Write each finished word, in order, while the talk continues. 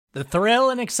The thrill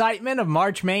and excitement of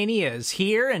March Mania is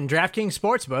here, and DraftKings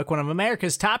Sportsbook, one of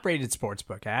America's top-rated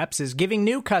sportsbook apps, is giving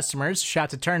new customers a shot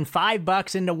to turn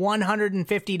 $5 into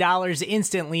 $150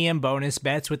 instantly in bonus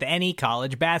bets with any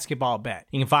college basketball bet.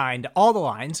 You can find all the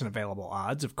lines and available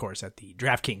odds, of course, at the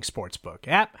DraftKings Sportsbook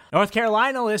app. North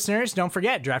Carolina listeners, don't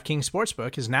forget, DraftKings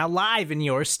Sportsbook is now live in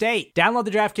your state. Download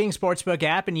the DraftKings Sportsbook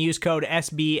app and use code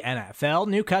SBNFL.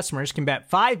 New customers can bet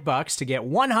 $5 to get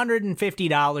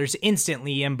 $150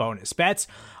 instantly in bonus bets,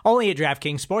 only at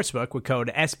DraftKings Sportsbook with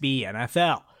code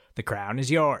SBNFL. The crown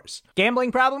is yours.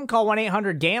 Gambling problem? Call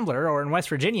 1-800-GAMBLER, or in West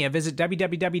Virginia, visit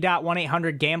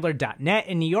www.1800gambler.net.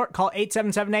 In New York, call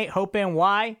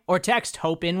 877-8-HOPE-NY or text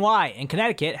HOPE-NY. In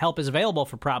Connecticut, help is available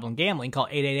for problem gambling. Call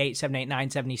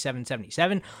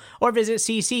 888-789-7777 or visit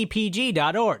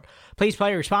ccpg.org. Please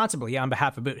play responsibly on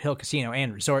behalf of Boot Hill Casino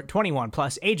and Resort. 21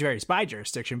 plus, age varies by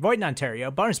jurisdiction. Void in Ontario.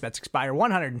 Bonus bets expire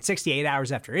 168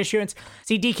 hours after issuance.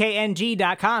 See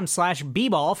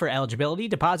dkng.com/bball for eligibility,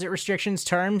 deposit restrictions,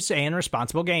 terms, and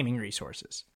responsible gaming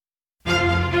resources.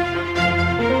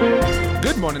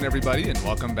 Good morning, everybody, and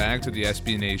welcome back to the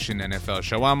SB Nation NFL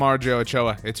Show. I'm RJ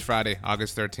Ochoa. It's Friday,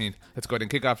 August 13th. Let's go ahead and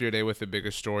kick off your day with the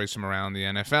biggest stories from around the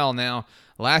NFL. Now,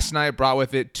 last night brought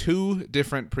with it two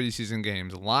different preseason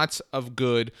games. Lots of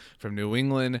good from New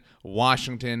England,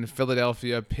 Washington,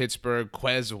 Philadelphia, Pittsburgh.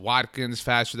 Quez Watkins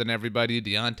faster than everybody.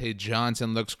 Deontay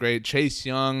Johnson looks great. Chase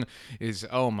Young is,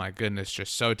 oh my goodness,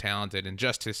 just so talented in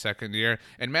just his second year.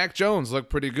 And Mac Jones looked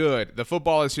pretty good. The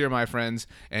football is here, my friends,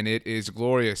 and it is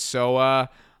glorious. So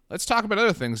let's talk about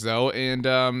other things, though. And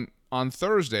on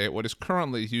Thursday, what is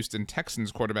currently Houston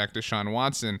Texans quarterback Deshaun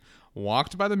Watson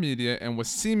walked by the media and was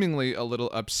seemingly a little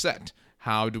upset.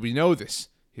 How do we know this?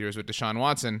 Here's what Deshaun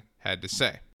Watson had to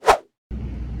say.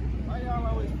 Why y'all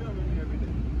always filming me every day?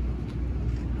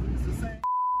 It's the same.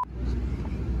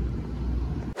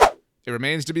 It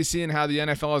remains to be seen how the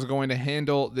NFL is going to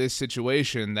handle this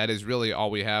situation. That is really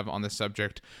all we have on the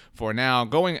subject for now.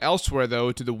 Going elsewhere,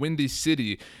 though, to the Windy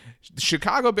City.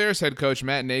 Chicago Bears head coach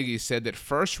Matt Nagy said that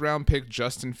first-round pick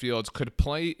Justin Fields could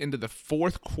play into the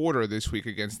fourth quarter this week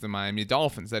against the Miami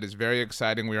Dolphins. That is very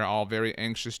exciting. We are all very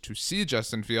anxious to see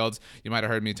Justin Fields. You might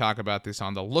have heard me talk about this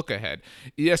on the look ahead.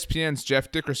 ESPN's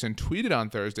Jeff Dickerson tweeted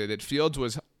on Thursday that Fields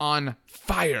was on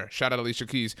fire, shout out Alicia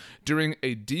Keys, during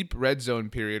a deep red zone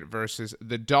period versus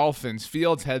the Dolphins.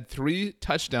 Fields had 3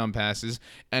 touchdown passes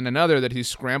and another that he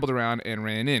scrambled around and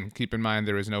ran in. Keep in mind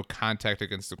there is no contact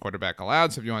against the quarterback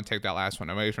allowed, so if you want to take that last one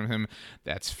away from him,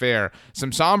 that's fair.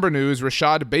 Some somber news,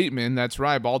 Rashad Bateman, that's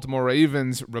right, Baltimore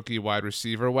Ravens rookie wide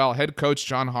receiver. Well, head coach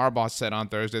John Harbaugh said on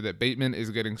Thursday that Bateman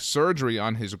is getting surgery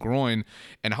on his groin,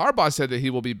 and Harbaugh said that he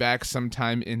will be back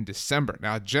sometime in December.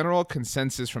 Now, general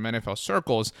consensus from NFL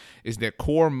circles is that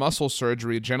core muscle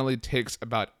surgery generally takes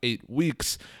about 8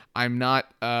 weeks. I'm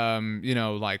not,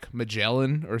 like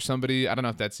Magellan or somebody. I don't know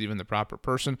if that's even the proper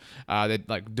person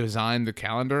that designed the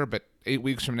calendar, but 8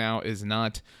 weeks from now is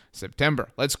not September.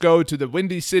 Let's go to the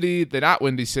Windy City, the not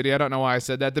Windy City. I don't know why I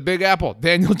said that. The Big Apple,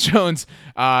 Daniel Jones.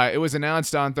 It was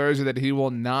announced on Thursday that he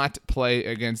will not play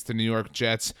against the New York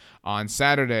Jets on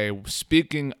Saturday.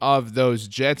 Speaking of those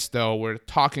Jets, though, we're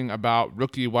talking about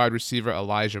rookie wide receiver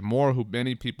Elijah Moore, who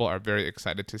many people are very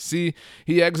excited to see.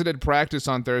 He exited practice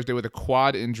on Thursday with a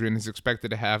quad injury and is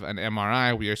expected to have an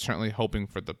MRI. We are certainly hoping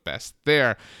for the best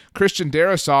there. Christian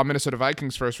Darrisaw, Minnesota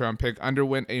Vikings first-round pick,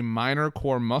 underwent a minor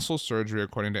core muscle surgery,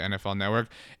 according to NFL Network,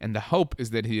 and the hope is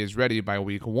that he is ready by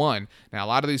week 1. Now, a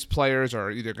lot of these players are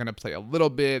either going to play a little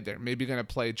bit, they're maybe going to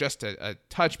play just a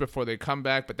touch before they come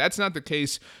back, but that's not the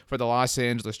case for the Los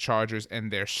Angeles Chargers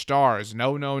and their stars.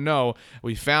 No.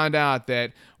 We found out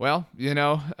that,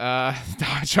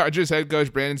 Chargers head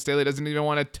coach Brandon Staley doesn't even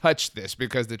want to touch this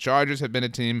because the Chargers have been a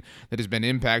team that has been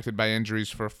impacted by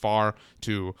injuries for far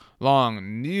too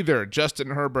long. Neither Justin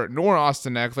Herbert nor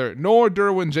Austin Eckler nor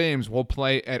Derwin James will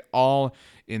play at all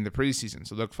in the preseason.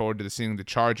 So look forward to seeing the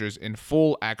Chargers in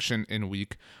full action in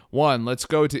week 1. Let's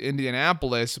go to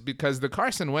Indianapolis because the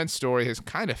Carson Wentz story has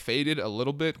kind of faded a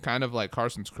little bit, kind of like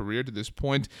Carson's career to this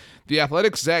point. The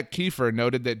Athletic's Zach Kiefer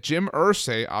noted that Jim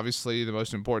Irsay, obviously the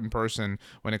most important person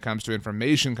when it comes to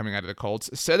information coming out of the Colts,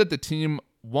 said that the team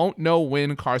won't know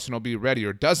when Carson will be ready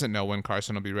or doesn't know when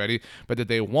Carson will be ready, but that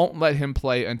they won't let him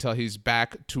play until he's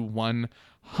back to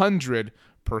 100%.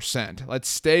 Let's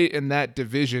stay in that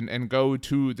division and go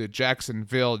to the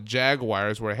Jacksonville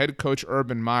Jaguars, where head coach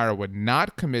Urban Meyer would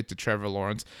not commit to Trevor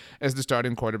Lawrence as the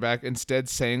starting quarterback, instead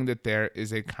saying that there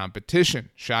is a competition.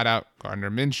 Shout out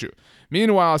Gardner Minshew.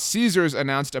 Meanwhile, Caesars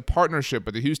announced a partnership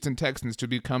with the Houston Texans to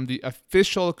become the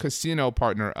official casino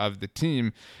partner of the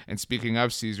team. And speaking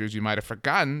of Caesars, you might have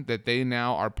forgotten that they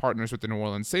now are partners with the New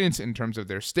Orleans Saints in terms of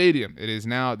their stadium. It is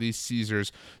now the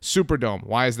Caesars Superdome.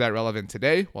 Why is that relevant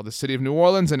today? Well, the city of New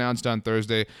Orleans announced on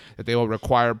Thursday that they will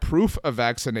require proof of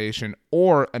vaccination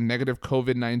or a negative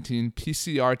COVID-19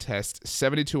 PCR test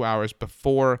 72 hours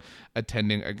before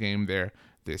attending a game there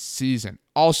this season.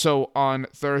 Also on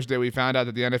Thursday, we found out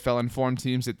that the NFL informed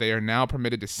teams that they are now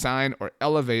permitted to sign or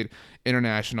elevate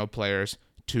international players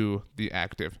to the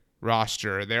active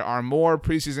roster. There are more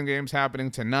preseason games happening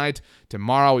tonight.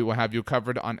 Tomorrow, we will have you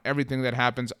covered on everything that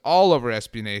happens all over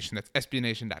SB Nation. That's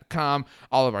SBNation.com,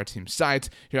 all of our team sites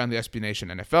here on the SB Nation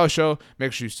NFL show.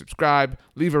 Make sure you subscribe,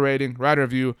 leave a rating, write a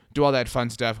review, do all that fun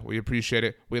stuff. We appreciate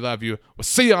it. We love you. We'll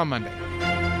see you on Monday.